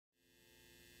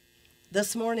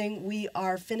This morning we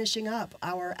are finishing up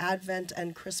our Advent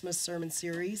and Christmas sermon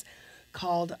series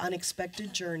called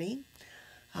Unexpected Journey.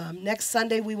 Next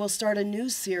Sunday we will start a new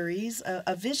series,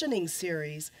 a visioning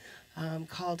series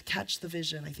called Catch the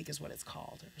Vision, I think is what it's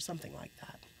called, or something like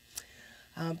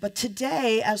that. But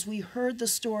today, as we heard the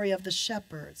story of the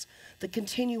shepherds, the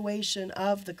continuation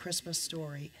of the Christmas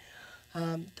story,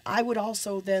 I would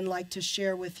also then like to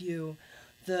share with you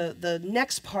the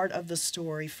next part of the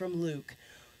story from Luke,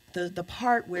 the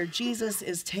part where Jesus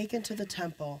is taken to the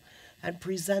temple and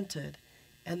presented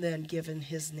and then given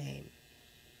his name.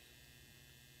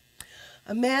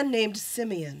 A man named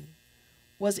Simeon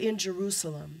was in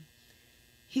Jerusalem.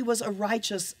 He was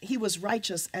righteous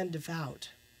and devout.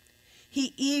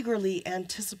 He eagerly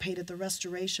anticipated the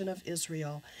restoration of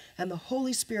Israel, and the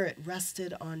Holy Spirit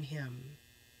rested on him.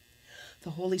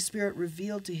 The Holy Spirit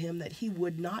revealed to him that he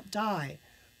would not die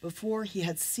before he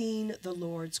had seen the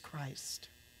Lord's Christ.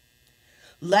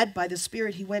 Led by the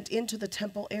Spirit, he went into the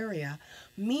temple area.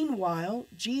 Meanwhile,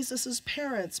 Jesus'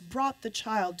 parents brought the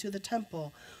child to the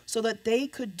temple so that they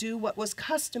could do what was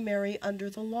customary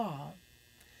under the law.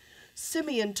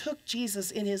 Simeon took Jesus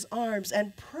in his arms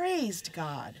and praised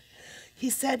God.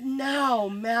 He said, "Now,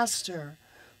 Master,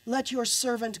 let your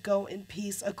servant go in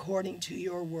peace according to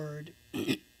your word,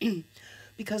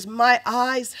 because my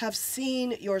eyes have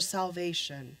seen your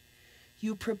salvation.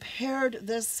 You prepared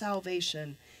this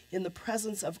salvation in the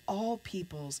presence of all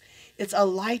peoples. It's a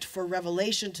light for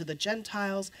revelation to the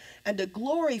Gentiles and a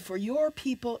glory for your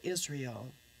people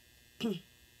Israel."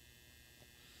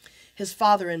 His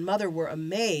father and mother were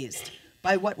amazed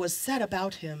by what was said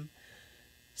about him.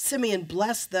 Simeon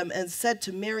blessed them and said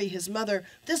to Mary, his mother,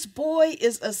 "This boy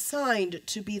is assigned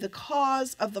to be the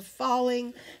cause of the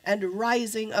falling and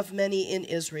rising of many in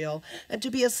Israel, and to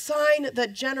be a sign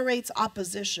that generates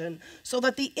opposition, so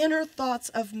that the inner thoughts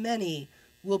of many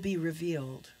will be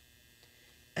revealed.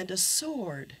 And a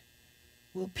sword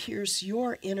will pierce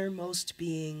your innermost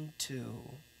being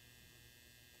too."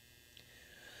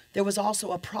 There was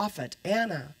also a prophet,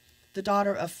 Anna, the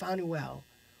daughter of Phanuel,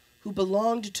 who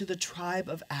belonged to the tribe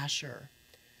of Asher.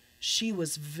 She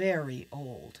was very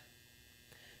old.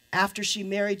 After she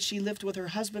married, she lived with her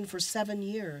husband for 7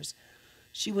 years.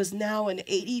 She was now an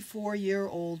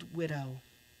 84-year-old widow.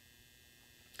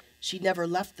 She never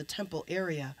left the temple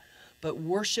area, but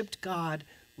worshiped God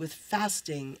with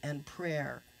fasting and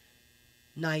prayer,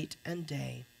 night and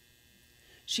day.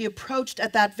 She approached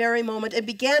at that very moment and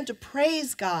began to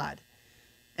praise God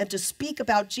and to speak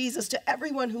about Jesus to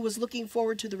everyone who was looking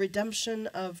forward to the redemption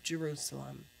of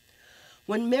Jerusalem.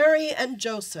 When Mary and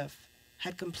Joseph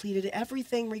had completed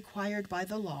everything required by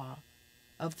the law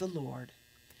of the Lord,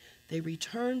 they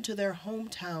returned to their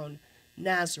hometown,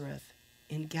 Nazareth,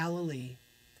 in Galilee.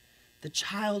 The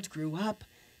child grew up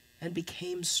and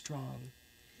became strong.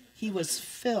 He was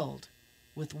filled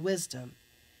with wisdom,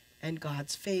 and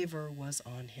God's favor was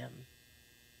on him.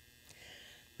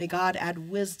 May God add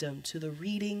wisdom to the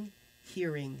reading,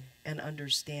 hearing, and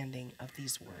understanding of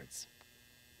these words.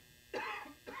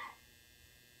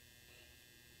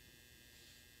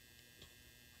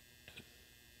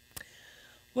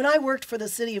 When I worked for the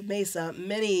city of Mesa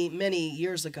many, many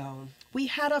years ago, we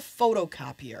had a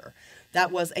photocopier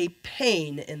that was a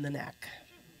pain in the neck.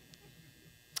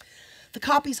 The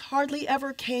copies hardly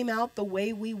ever came out the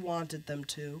way we wanted them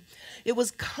to. It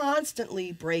was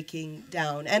constantly breaking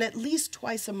down, and at least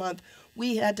twice a month,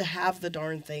 we had to have the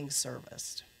darn thing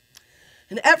serviced.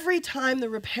 And every time the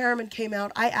repairman came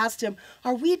out, I asked him,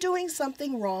 "Are we doing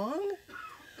something wrong?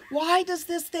 Why does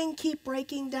this thing keep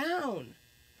breaking down?"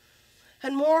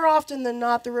 And more often than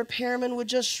not, the repairman would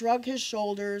just shrug his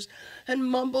shoulders and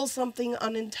mumble something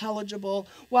unintelligible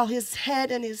while his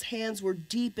head and his hands were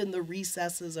deep in the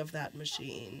recesses of that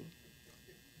machine.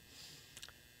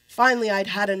 Finally, I'd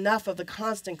had enough of the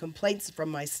constant complaints from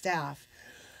my staff,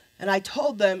 and I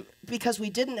told them, because we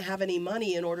didn't have any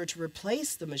money in order to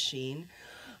replace the machine,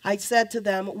 I said to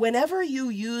them, "Whenever you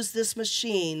use this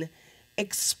machine,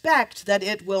 expect that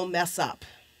it will mess up.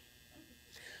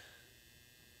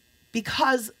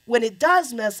 Because when it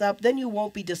does mess up, then you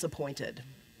won't be disappointed.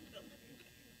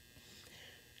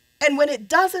 And when it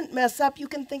doesn't mess up, you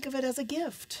can think of it as a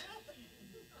gift."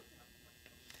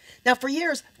 Now, for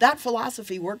years, that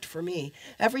philosophy worked for me.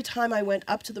 Every time I went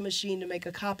up to the machine to make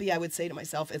a copy, I would say to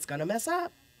myself, "It's going to mess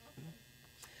up."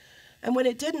 And when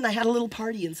it didn't, I had a little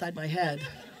party inside my head.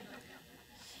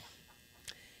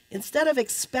 Instead of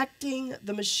expecting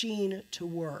the machine to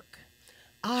work,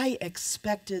 I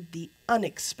expected the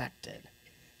unexpected.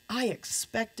 I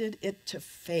expected it to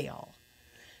fail.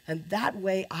 And that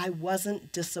way I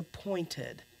wasn't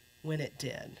disappointed when it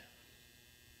did.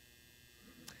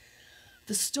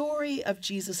 The story of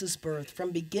Jesus' birth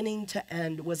from beginning to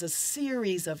end was a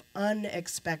series of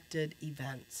unexpected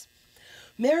events.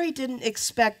 Mary didn't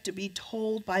expect to be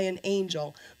told by an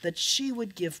angel that she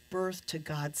would give birth to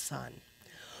God's Son.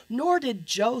 Nor did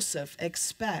Joseph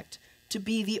expect to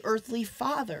be the earthly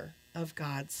father of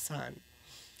God's Son.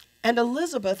 And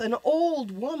Elizabeth, an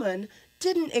old woman,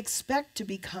 didn't expect to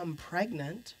become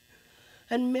pregnant.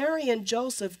 And Mary and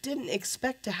Joseph didn't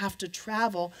expect to have to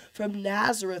travel from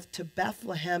Nazareth to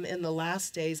Bethlehem in the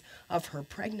last days of her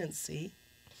pregnancy.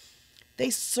 They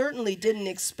certainly didn't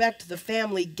expect the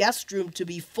family guest room to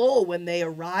be full when they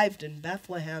arrived in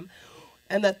Bethlehem,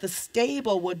 and that the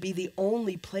stable would be the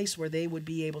only place where they would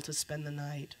be able to spend the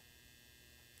night.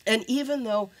 And even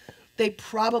though they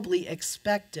probably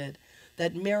expected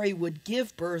that Mary would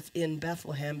give birth in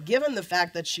Bethlehem, given the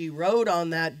fact that she rode on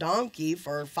that donkey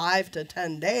for 5 to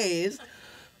 10 days,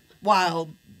 while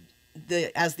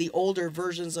as the older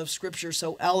versions of Scripture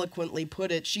so eloquently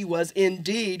put it, she was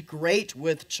indeed great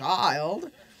with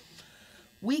child,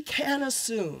 we can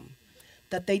assume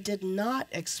that they did not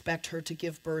expect her to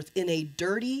give birth in a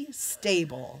dirty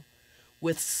stable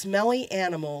with smelly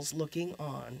animals looking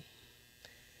on,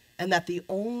 and that the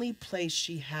only place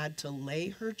she had to lay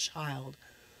her child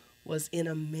was in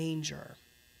a manger,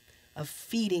 a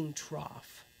feeding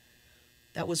trough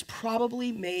that was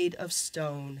probably made of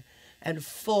stone and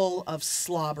full of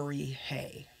slobbery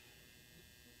hay.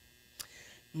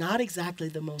 Not exactly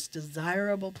the most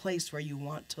desirable place where you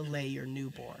want to lay your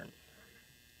newborn.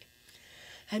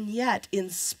 And yet, in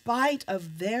spite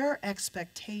of their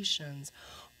expectations,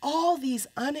 all these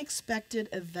unexpected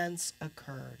events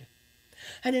occurred.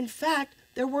 And in fact,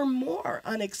 there were more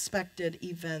unexpected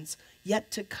events yet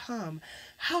to come.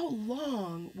 How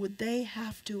long would they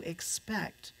have to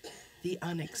expect the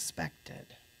unexpected?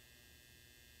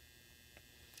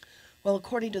 Well,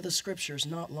 according to the Scriptures,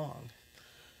 not long.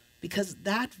 Because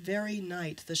that very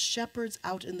night, the shepherds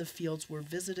out in the fields were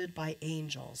visited by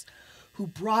angels who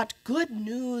brought good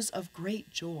news of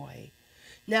great joy.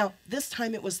 Now, this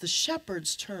time it was the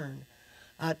shepherds' turn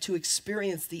to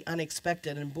experience the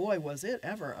unexpected, and boy, was it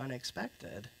ever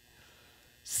unexpected.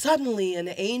 Suddenly,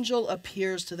 an angel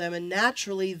appears to them, and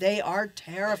naturally, they are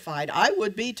terrified. I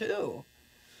would be too.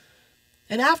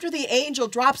 And after the angel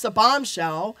drops a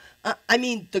bombshell,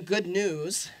 the good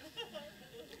news,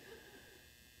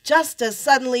 just as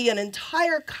suddenly an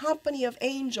entire company of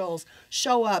angels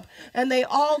show up, and they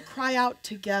all cry out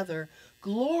together,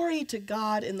 "Glory to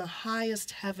God in the highest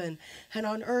heaven, and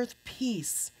on earth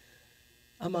peace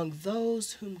among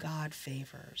those whom God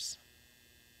favors."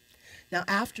 Now,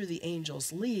 after the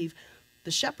angels leave,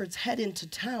 the shepherds head into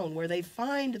town where they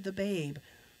find the babe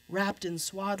wrapped in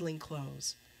swaddling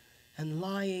clothes and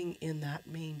lying in that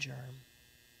manger.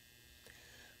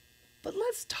 But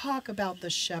let's talk about the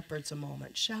shepherds a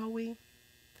moment, shall we?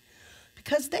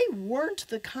 Because they weren't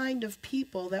the kind of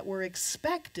people that were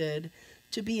expected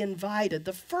to be invited,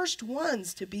 the first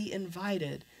ones to be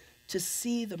invited to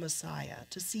see the Messiah,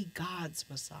 to see God's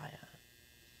Messiah.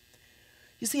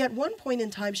 You see, at one point in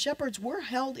time, shepherds were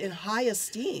held in high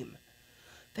esteem.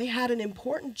 They had an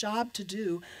important job to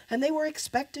do, and they were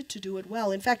expected to do it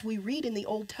well. In fact, we read in the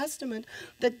Old Testament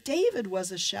that David was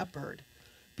a shepherd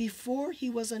before he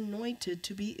was anointed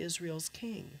to be Israel's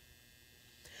king.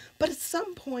 But at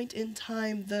some point in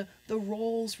time, the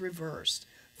roles reversed.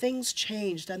 Things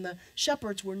changed, and the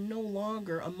shepherds were no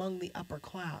longer among the upper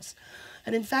class.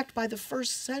 And in fact, by the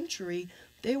 1st century,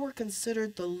 they were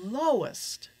considered the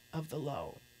lowest of the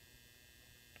low.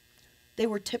 They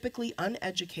were typically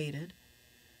uneducated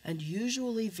and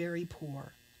usually very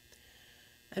poor.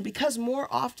 And because more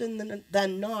often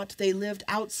than not they lived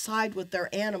outside with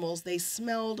their animals, they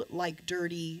smelled like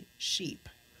dirty sheep.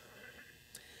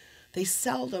 They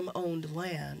seldom owned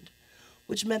land,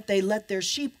 which meant they let their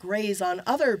sheep graze on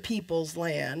other people's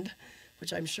land,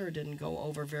 which I'm sure didn't go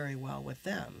over very well with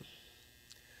them.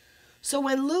 So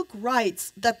when Luke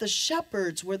writes that the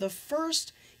shepherds were the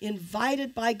first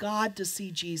invited by God to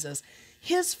see Jesus,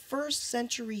 his 1st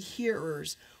century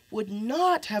hearers would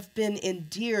not have been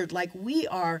endeared like we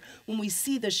are when we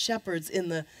see the shepherds in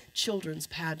the children's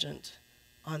pageant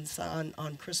on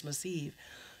Christmas Eve.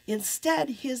 Instead,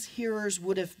 his hearers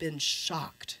would have been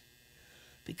shocked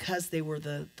because they were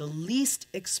the least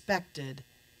expected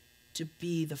to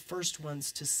be the first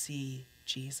ones to see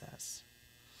Jesus.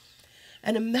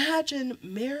 And imagine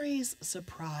Mary's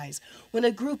surprise when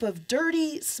a group of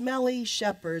dirty, smelly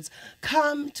shepherds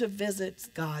come to visit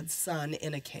God's Son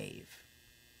in a cave.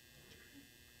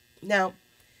 Now,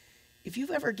 if you've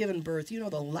ever given birth, you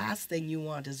know the last thing you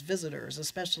want is visitors,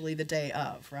 especially the day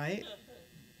of, right?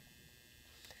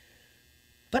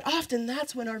 But often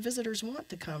that's when our visitors want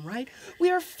to come, right?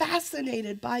 We are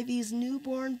fascinated by these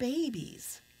newborn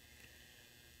babies.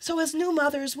 So as new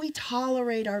mothers, we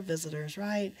tolerate our visitors,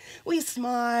 right? We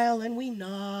smile and we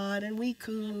nod and we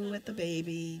coo at the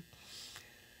baby.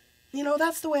 You know,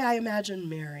 that's the way I imagine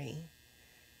Mary.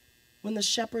 When the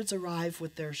shepherds arrived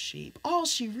with their sheep, all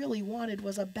she really wanted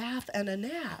was a bath and a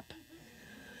nap.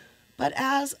 But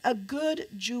as a good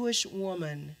Jewish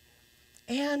woman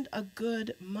and a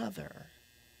good mother,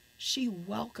 she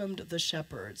welcomed the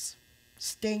shepherds,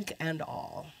 stink and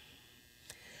all.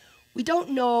 We don't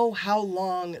know how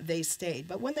long they stayed,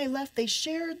 but when they left, they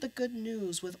shared the good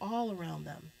news with all around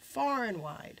them, far and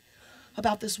wide,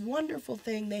 about this wonderful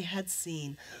thing they had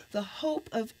seen, the hope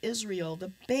of Israel,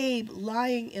 the babe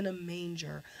lying in a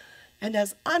manger. And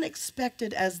as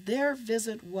unexpected as their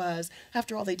visit was,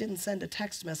 after all, they didn't send a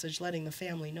text message letting the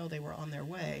family know they were on their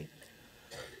way,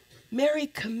 Mary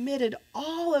committed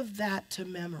all of that to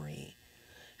memory,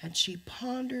 and she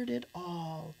pondered it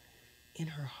all in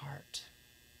her heart.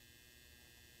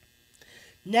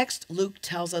 Next, Luke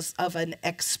tells us of an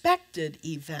expected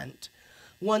event,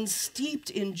 one steeped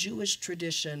in Jewish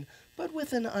tradition, but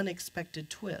with an unexpected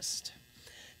twist.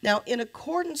 Now, in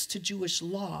accordance to Jewish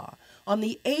law, on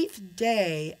the 8th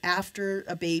day after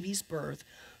a baby's birth,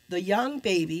 the young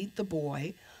baby, the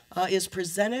boy, is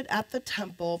presented at the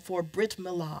temple for Brit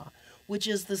Milah, which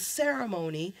is the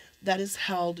ceremony that is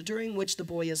held during which the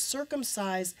boy is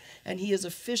circumcised and he is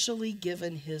officially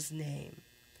given his name.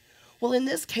 Well, in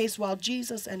this case, while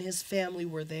Jesus and his family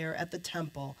were there at the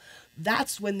temple,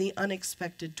 that's when the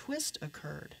unexpected twist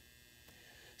occurred.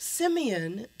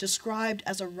 Simeon, described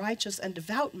as a righteous and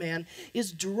devout man,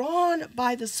 is drawn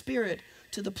by the Spirit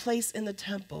to the place in the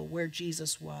temple where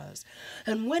Jesus was.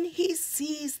 And when he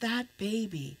sees that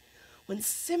baby, when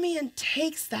Simeon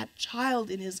takes that child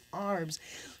in his arms,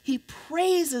 he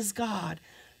praises God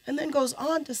and then goes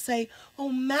on to say, "Oh,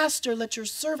 Master, let your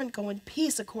servant go in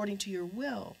peace according to your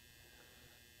will,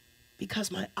 because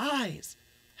my eyes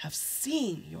have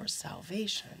seen your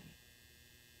salvation."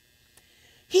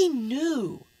 He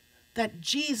knew that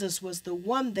Jesus was the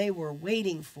one they were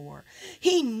waiting for.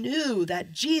 He knew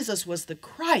that Jesus was the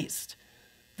Christ,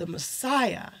 the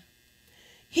Messiah.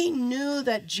 He knew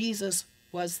that Jesus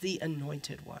was the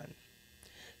anointed one,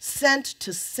 sent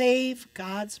to save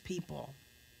God's people.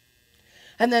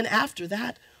 And then after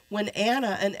that, when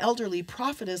Anna, an elderly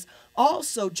prophetess,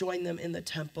 also joined them in the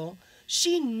temple,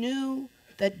 she knew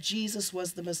that Jesus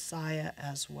was the Messiah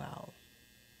as well.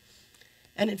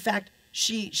 And in fact,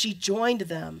 she joined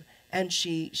them and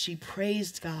she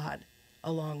praised God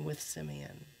along with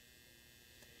Simeon.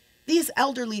 These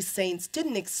elderly saints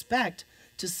didn't expect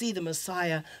to see the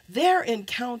Messiah. Their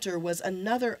encounter was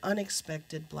another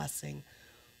unexpected blessing,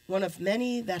 one of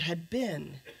many that had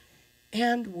been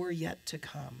and were yet to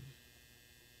come.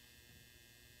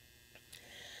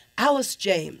 Alice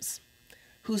James,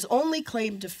 whose only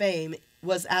claim to fame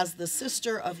was as the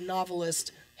sister of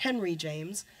novelist Henry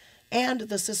James and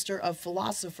the sister of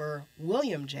philosopher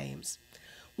William James,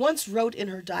 once wrote in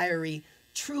her diary,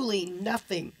 "Truly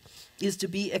nothing is to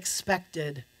be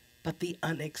expected but the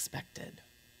unexpected."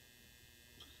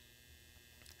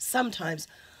 Sometimes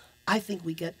I think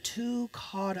we get too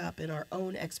caught up in our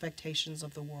own expectations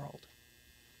of the world.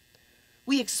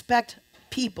 We expect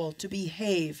people to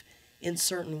behave in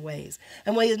certain ways.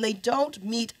 And when they don't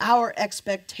meet our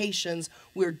expectations,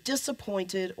 we're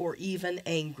disappointed or even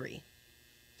angry.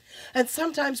 And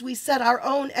sometimes we set our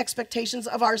own expectations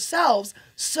of ourselves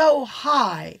so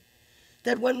high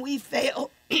that when we fail,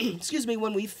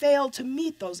 when we fail to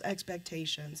meet those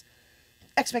expectations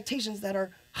that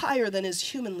are higher than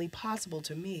is humanly possible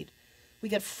to meet, we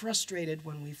get frustrated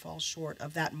when we fall short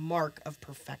of that mark of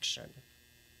perfection.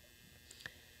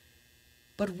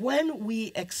 But when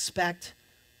we expect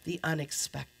the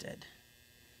unexpected,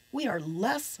 we are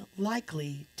less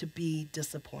likely to be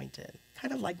disappointed.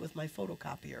 Kind of like with my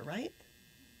photocopier, right?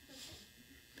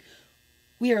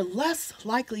 We are less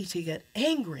likely to get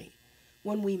angry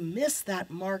when we miss that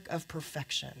mark of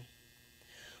perfection.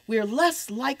 We are less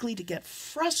likely to get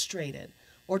frustrated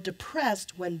or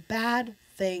depressed when bad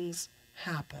things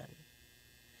happen.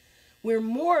 We're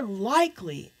more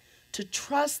likely to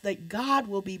trust that God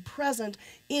will be present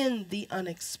in the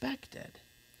unexpected.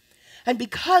 And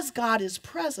because God is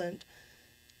present,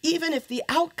 even if the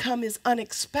outcome is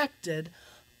unexpected,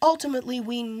 ultimately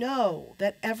we know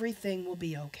that everything will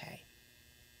be okay.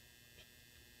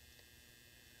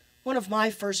 One of my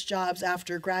first jobs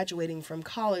after graduating from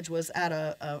college was at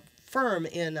a firm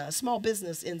in a small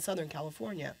business in Southern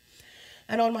California.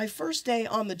 And on my first day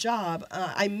on the job,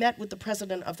 I met with the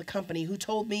president of the company, who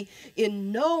told me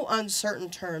in no uncertain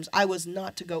terms I was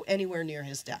not to go anywhere near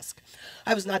his desk.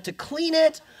 I was not to clean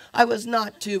it. I was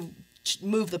not to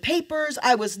move the papers.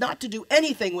 I was not to do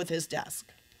anything with his desk.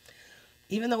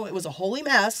 Even though it was a holy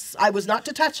mess, I was not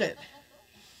to touch it.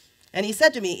 And he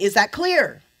said to me, "Is that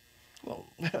clear?" Well,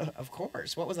 of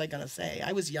course. What was I going to say?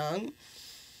 I was young.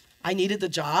 I needed the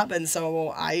job, and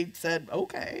so I said,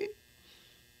 okay.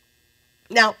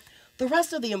 Now, the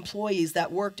rest of the employees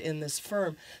that worked in this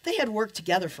firm, they had worked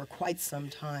together for quite some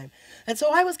time. And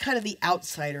so I was kind of the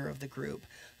outsider of the group.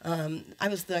 I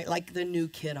was like the new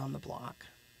kid on the block.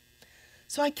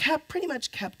 So I pretty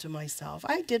much kept to myself.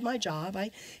 I did my job.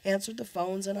 I answered the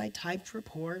phones and I typed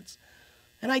reports.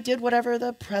 And I did whatever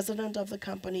the president of the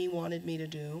company wanted me to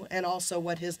do, and also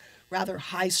what his rather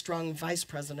high-strung vice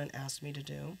president asked me to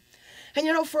do. And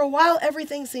you know, for a while,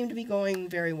 everything seemed to be going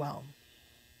very well.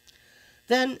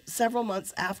 Then, several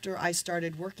months after I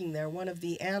started working there, one of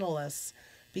the analysts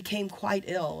became quite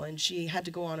ill, and she had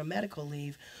to go on a medical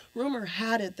leave. Rumor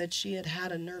had it that she had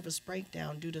had a nervous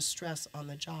breakdown due to stress on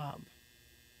the job.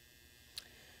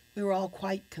 We were all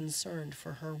quite concerned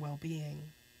for her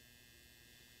well-being.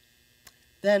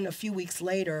 Then, a few weeks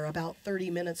later, about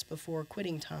 30 minutes before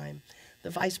quitting time,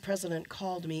 the vice president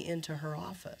called me into her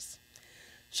office.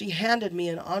 She handed me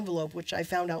an envelope, which I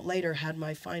found out later had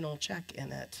my final check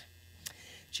in it.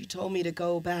 She told me to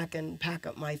go back and pack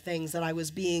up my things, that I was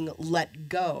being let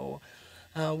go,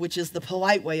 which is the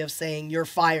polite way of saying you're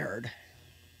fired.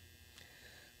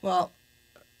 Well,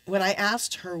 when I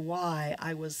asked her why,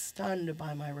 I was stunned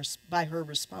by her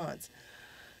response.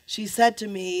 She said to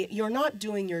me, "You're not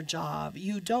doing your job.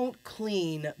 You don't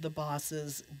clean the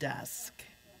boss's desk."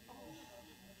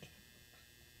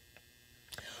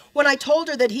 When I told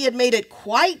her that he had made it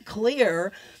quite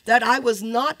clear that I was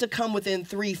not to come within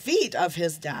 3 feet of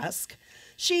his desk,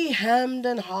 she hemmed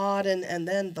and hawed, and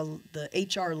then the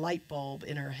HR light bulb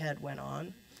in her head went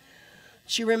on.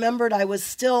 She remembered I was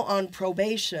still on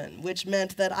probation, which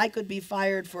meant that I could be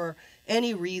fired for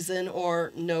any reason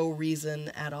or no reason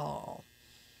at all.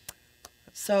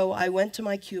 So I went to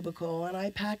my cubicle and I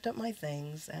packed up my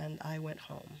things and I went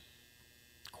home,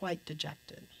 quite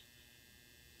dejected.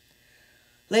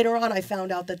 Later on, I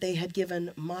found out that they had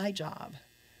given my job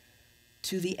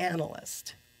to the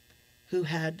analyst who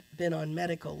had been on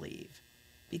medical leave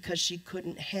because she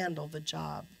couldn't handle the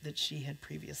job that she had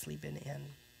previously been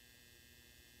in.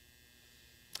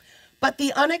 But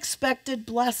the unexpected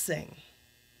blessing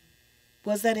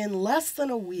was that in less than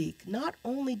a week, not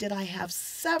only did I have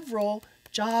several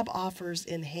job offers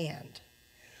in hand,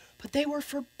 but they were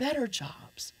for better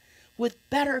jobs, with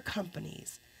better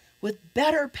companies, with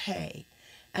better pay,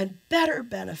 and better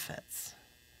benefits.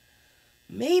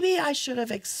 Maybe I should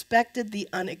have expected the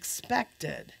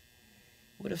unexpected.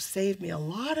 It would have saved me a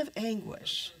lot of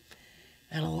anguish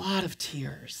and a lot of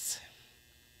tears.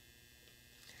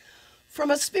 From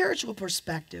a spiritual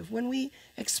perspective, when we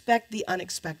expect the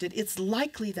unexpected, it's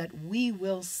likely that we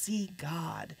will see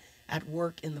God at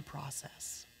work in the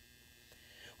process.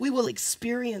 We will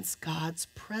experience God's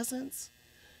presence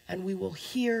and we will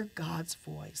hear God's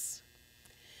voice.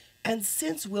 And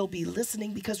since we'll be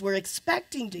listening because we're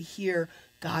expecting to hear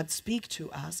God speak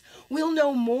to us, we'll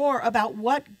know more about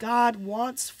what God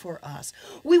wants for us.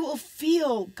 We will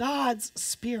feel God's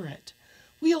Spirit.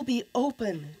 We'll be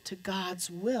open to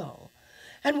God's will.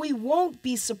 And we won't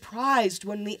be surprised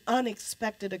when the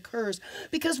unexpected occurs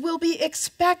because we'll be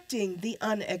expecting the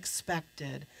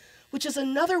unexpected, which is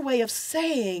another way of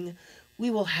saying we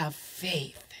will have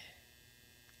faith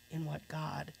in what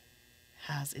God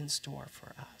has in store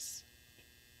for us.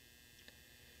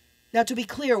 Now, to be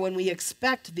clear, when we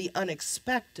expect the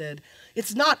unexpected,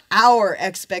 it's not our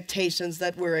expectations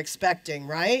that we're expecting,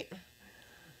 right?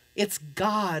 It's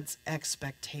God's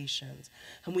expectations.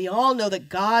 And we all know that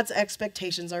God's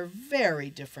expectations are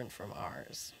very different from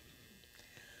ours.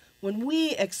 When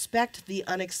we expect the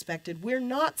unexpected, we're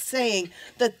not saying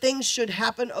that things should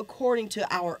happen according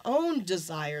to our own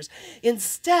desires.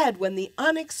 Instead, when the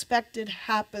unexpected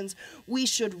happens, we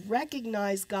should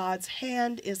recognize God's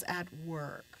hand is at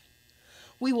work.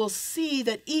 We will see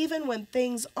that even when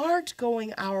things aren't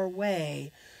going our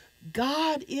way,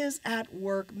 God is at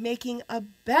work making a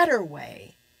better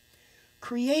way,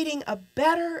 creating a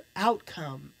better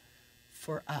outcome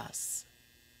for us.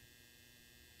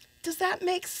 Does that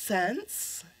make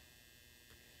sense?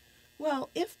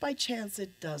 Well, if by chance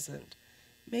it doesn't,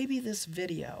 maybe this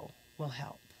video will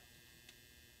help.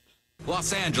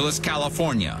 Los Angeles,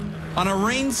 California. On a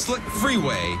rain-slick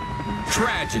freeway,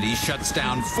 tragedy shuts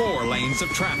down 4 lanes of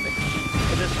traffic.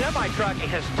 The semi-truck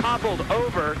has toppled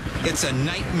over. It's a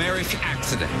nightmarish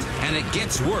accident, and it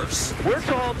gets worse. We're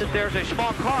told that there's a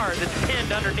small car that's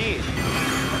pinned underneath.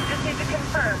 Just need to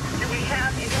confirm, do we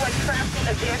have anyone trapped in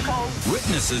the vehicle?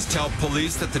 Witnesses tell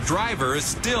police that the driver is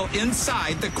still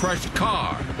inside the crushed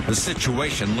car. The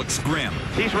situation looks grim.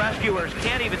 These rescuers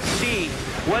can't even see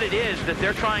what it is that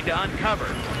they're trying to uncover.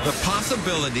 The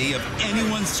possibility of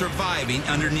anyone surviving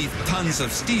underneath tons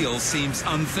of steel seems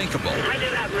unthinkable. I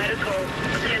do have medical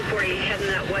 1040 heading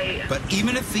that way. But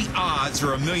even if the odds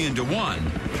are 1,000,000 to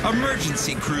 1,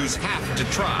 emergency crews have to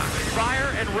try.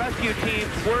 Fire and rescue teams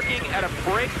working at a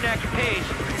breakneck pace.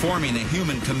 Forming a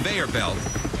human conveyor belt,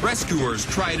 rescuers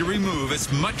try to remove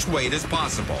as much weight as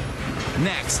possible.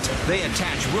 Next, they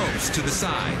attach ropes to the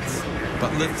sides.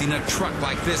 But lifting a truck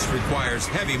like this requires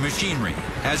heavy machinery.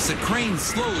 As the crane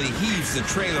slowly heaves the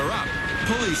trailer up,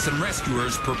 police and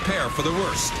rescuers prepare for the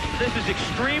worst. This is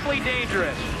extremely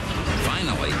dangerous.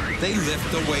 Finally, they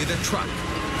lift away the truck.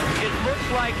 It looks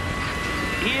like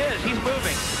he's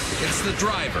moving. It's the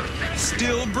driver,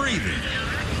 still breathing.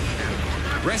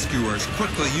 Rescuers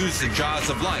quickly use the jaws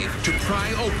of life to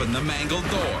pry open the mangled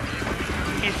door.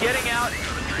 He's getting out.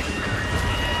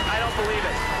 I don't believe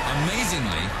it.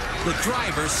 Amazingly, the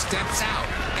driver steps out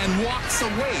and walks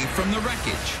away from the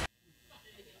wreckage.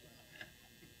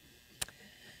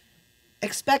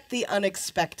 Expect the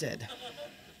unexpected.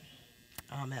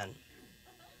 Amen.